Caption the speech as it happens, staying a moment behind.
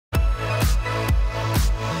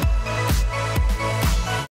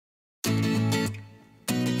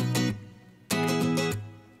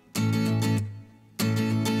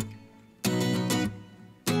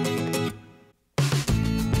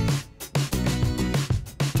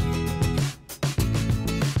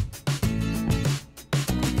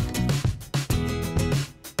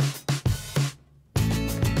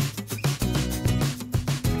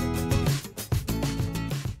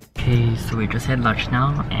Okay, so we just had lunch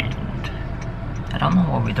now, and I don't know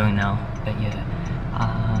what we're doing now, but yeah,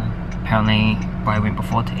 apparently where I went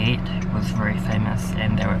before to eat was very famous,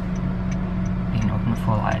 and they were been open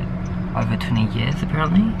for like over 20 years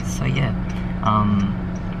apparently, so yeah,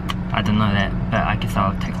 I don't know that, but I guess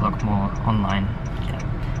I'll take a look more online. Yeah,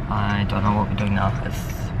 I don't know what we're doing now. It's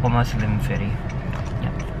almost 11:30.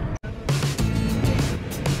 Yeah.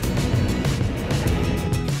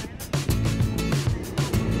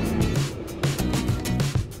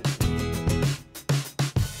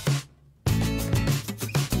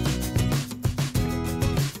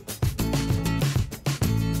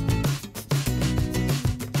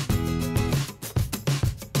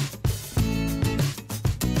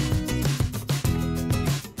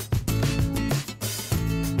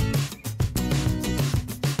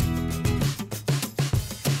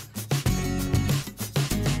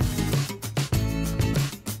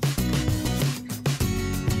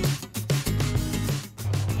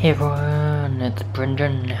 Hey everyone, it's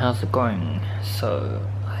Brendan. How's it going? So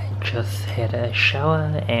I just had a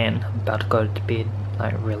shower and I'm about to go to bed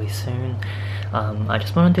like really soon. I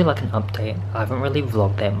just want to do like an update. I haven't really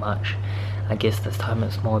vlogged that much. I guess this time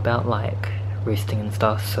it's more about like resting and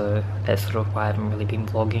stuff, so that's sort of why I haven't really been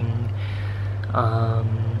vlogging.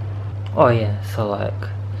 Oh yeah, so like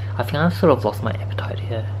I think I've sort of lost my appetite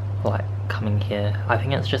here, like coming here. I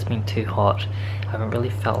think it's just been too hot. I haven't really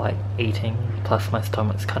felt like eating, plus my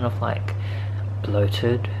stomach's kind of like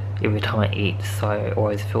bloated every time I eat, so I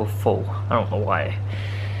always feel full. I don't know why.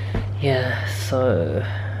 Yeah, so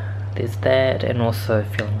there's that, and also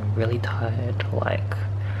feeling really tired, like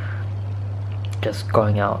just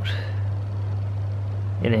going out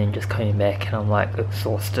and then just coming back and I'm like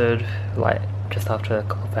exhausted, like just after a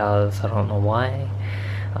couple of hours. I don't know why.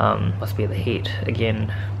 Must be the heat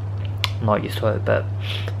again. Not used to it, but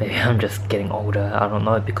maybe I'm just getting older, I don't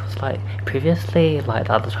know, because like previously, like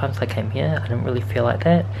the other times I came here, I didn't really feel like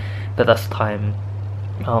that, but this time,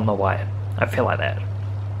 I don't know why, I feel like that.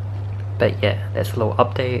 But yeah, that's a little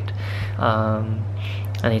update.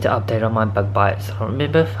 I need to update on my bug bites. I don't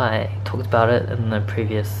remember if I talked about it in the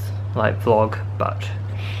previous like vlog, but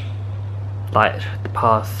like the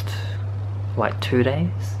past like 2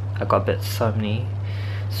 days, I got bit so many,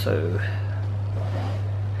 so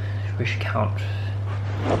we should count.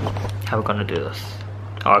 How we're gonna do this?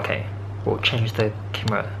 Oh, okay, we'll change the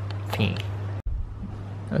camera theme.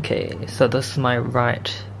 Okay, so this is my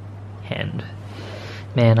right hand.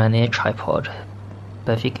 Man, I need a tripod.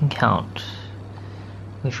 But if you can count,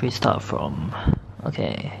 where should we start from?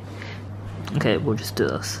 Okay, we'll just do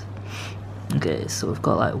this. Okay, so we've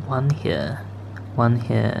got like one here,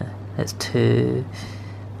 that's two,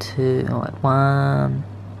 oh, like 1,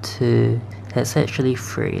 2. That's actually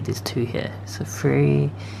 3, there's 2 here. So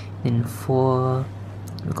 3, then 4,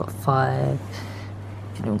 we've got 5, and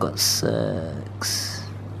then we've got 6,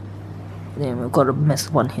 then we've got a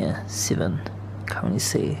massive one here, 7, can't really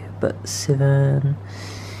see, but 7, and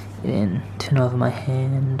then turn over my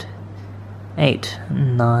hand, 8,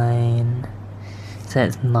 9, so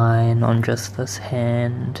that's 9 on just this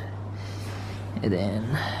hand, and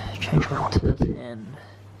then change over to this hand.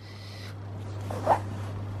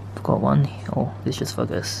 Got one here, oh, let's just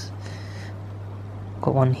focus.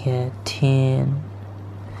 Got one here, 10,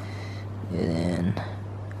 and then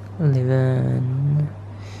 11,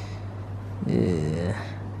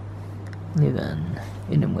 11,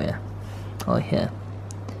 and then where? Oh, here,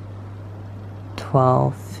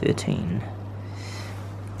 12, 13,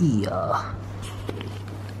 yeah.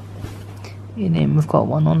 And then we've got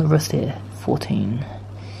one on the wrist here, 14.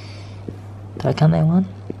 Did I count that one?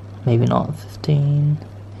 Maybe not, 15.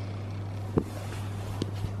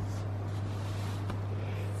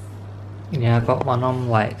 Yeah, I've got one on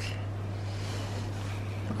like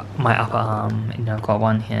my upper arm, and I've got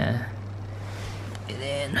one here, and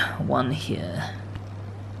then one here,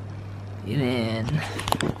 and then,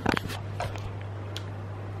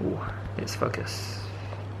 ooh, let's focus.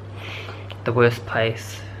 The worst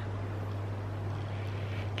place,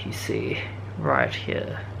 you see, right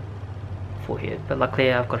here, forehead, but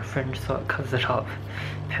luckily I've got a fringe so it covers it up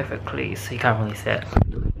perfectly, so you can't really see it.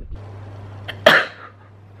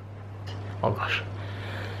 Oh gosh,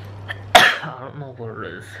 I don't know what it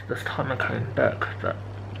is this time I'm coming back, but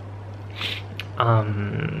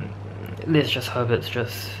let's just hope it's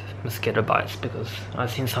just mosquito bites, because I've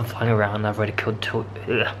seen some flying around. I've already killed 2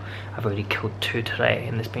 today,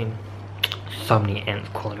 and there's been so many ants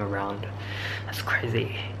crawling around. That's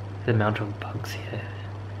crazy, the amount of bugs here,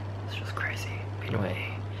 it's just crazy.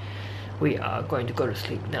 Anyway, we are going to go to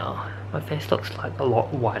sleep now. My face looks like a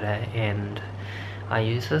lot whiter, and I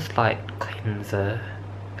use this like cleanser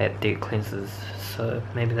that deep cleanses, so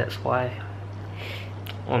maybe that's why.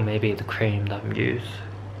 Or maybe the cream that I've used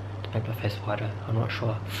to make my face whiter, I'm not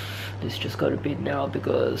sure. Let's just go to bed now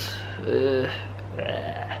because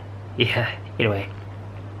yeah, anyway,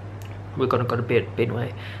 we're gonna go to bed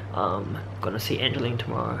anyway. Gonna see Angeline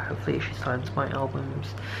tomorrow. Hopefully she signs my albums.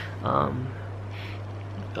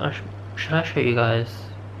 Should I show you guys?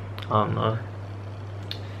 I don't know.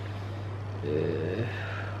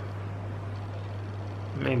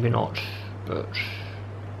 Maybe not, but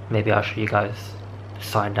maybe I'll show you guys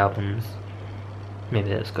signed albums. Maybe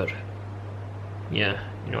that's good. Yeah,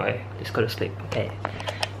 anyway, let's go to sleep. Okay,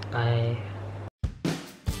 bye.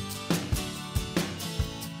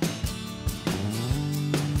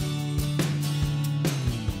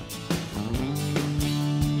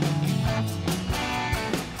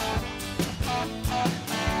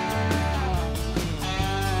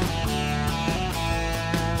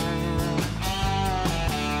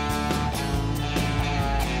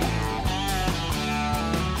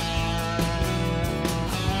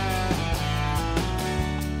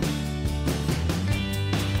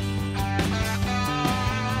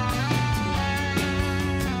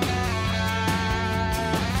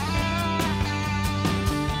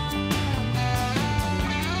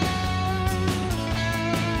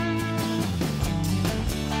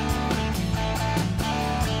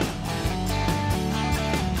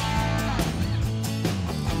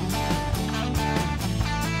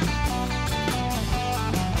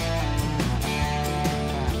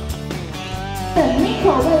 Miko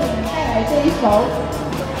为我们带来这一首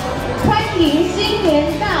《欢迎新年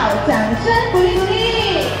到》，掌声鼓励鼓励，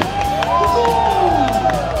谢谢。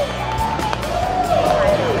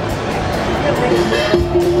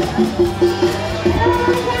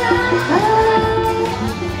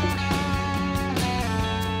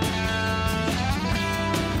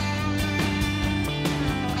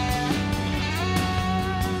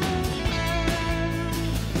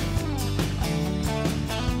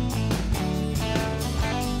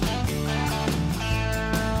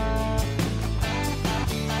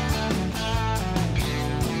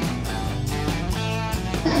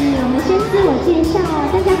我们先自我介绍，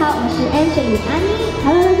大家好，我是 Angeline and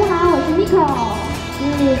Miko。Hello， 大家好，我是 Miko。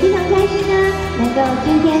是非常开心呢，能够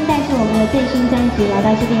今天带着我们的最新专辑来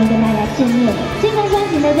到这边跟大家见面。这张专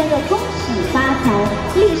辑呢叫做《恭喜发财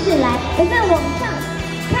利是来》，有在网上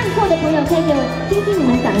看过的朋友可以给我听听你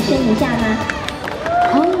们掌声一下吗？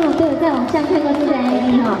哦，对，我在网上看过这个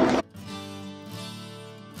MV 哈。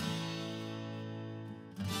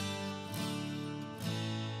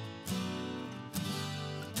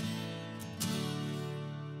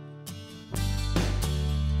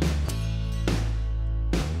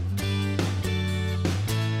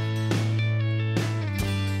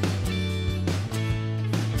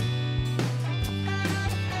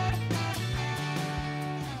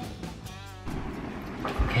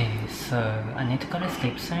Okay, so I need to go to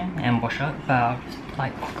sleep soon and wash up, but I'll just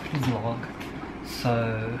like quickly vlog.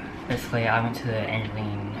 So basically I went to the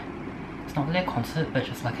Angeline, it's not really a concert but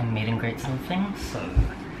just like a meet and greet sort of thing, so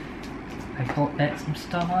I bought back some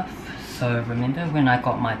stuff. So remember when I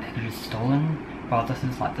got my packages stolen? Well, this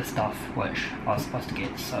is like the stuff which I was supposed to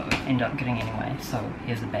get, so I ended up getting anyway. So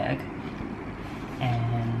here's the bag,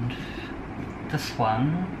 and this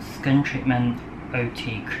one, skin treatment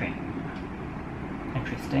OT cream.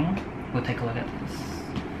 Interesting. We'll take a look at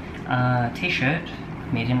this. T-shirt,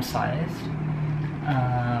 medium sized.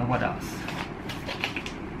 What else?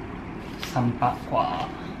 Some bakwa.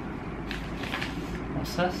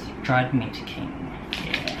 What's this? Dried meat king.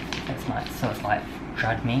 Yeah, that's nice. So it's like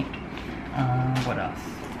dried meat. What else?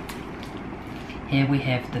 Here we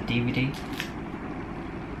have the DVD.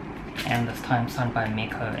 And this time signed by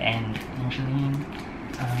Miko and Angeline.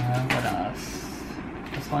 What else?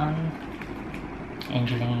 This one.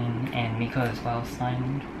 Angeline and Miko as well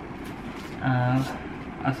signed. I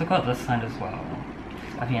also got this signed as well.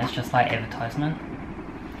 I think it's just like advertisement.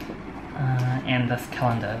 And this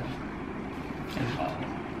calendar as well.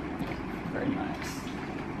 Very nice.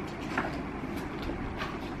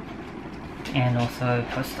 And also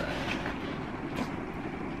poster.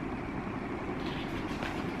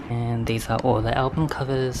 And these are all the album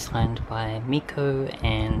covers signed by Miko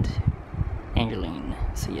and Angeline.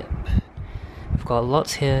 So yep. We've got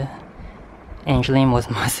lots here. Angeline was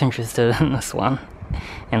most interested in this one,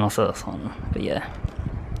 and also this one, but yeah,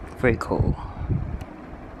 very cool.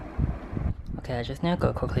 Okay, I just need to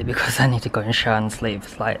go quickly because I need to go and shower and sleep.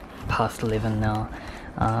 It's like past 11 now.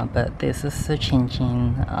 But there's this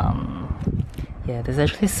Q-Genz. Yeah, there's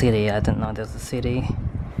actually a CD. I didn't know there was a CD.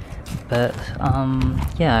 But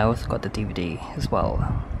yeah, I also got the DVD as well.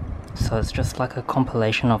 So it's just like a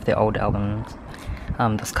compilation of the old albums.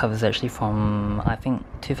 This cover is actually from, I think,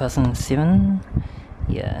 2007?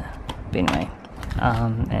 Yeah, but anyway,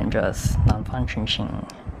 and just 南方群星.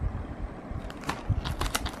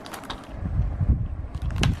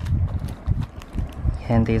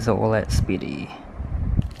 And these are all at Speedy.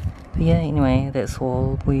 But yeah, anyway, that's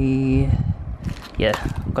all yeah,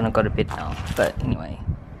 I'm gonna go to bed now, but anyway,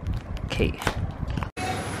 okay.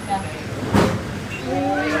 Yeah.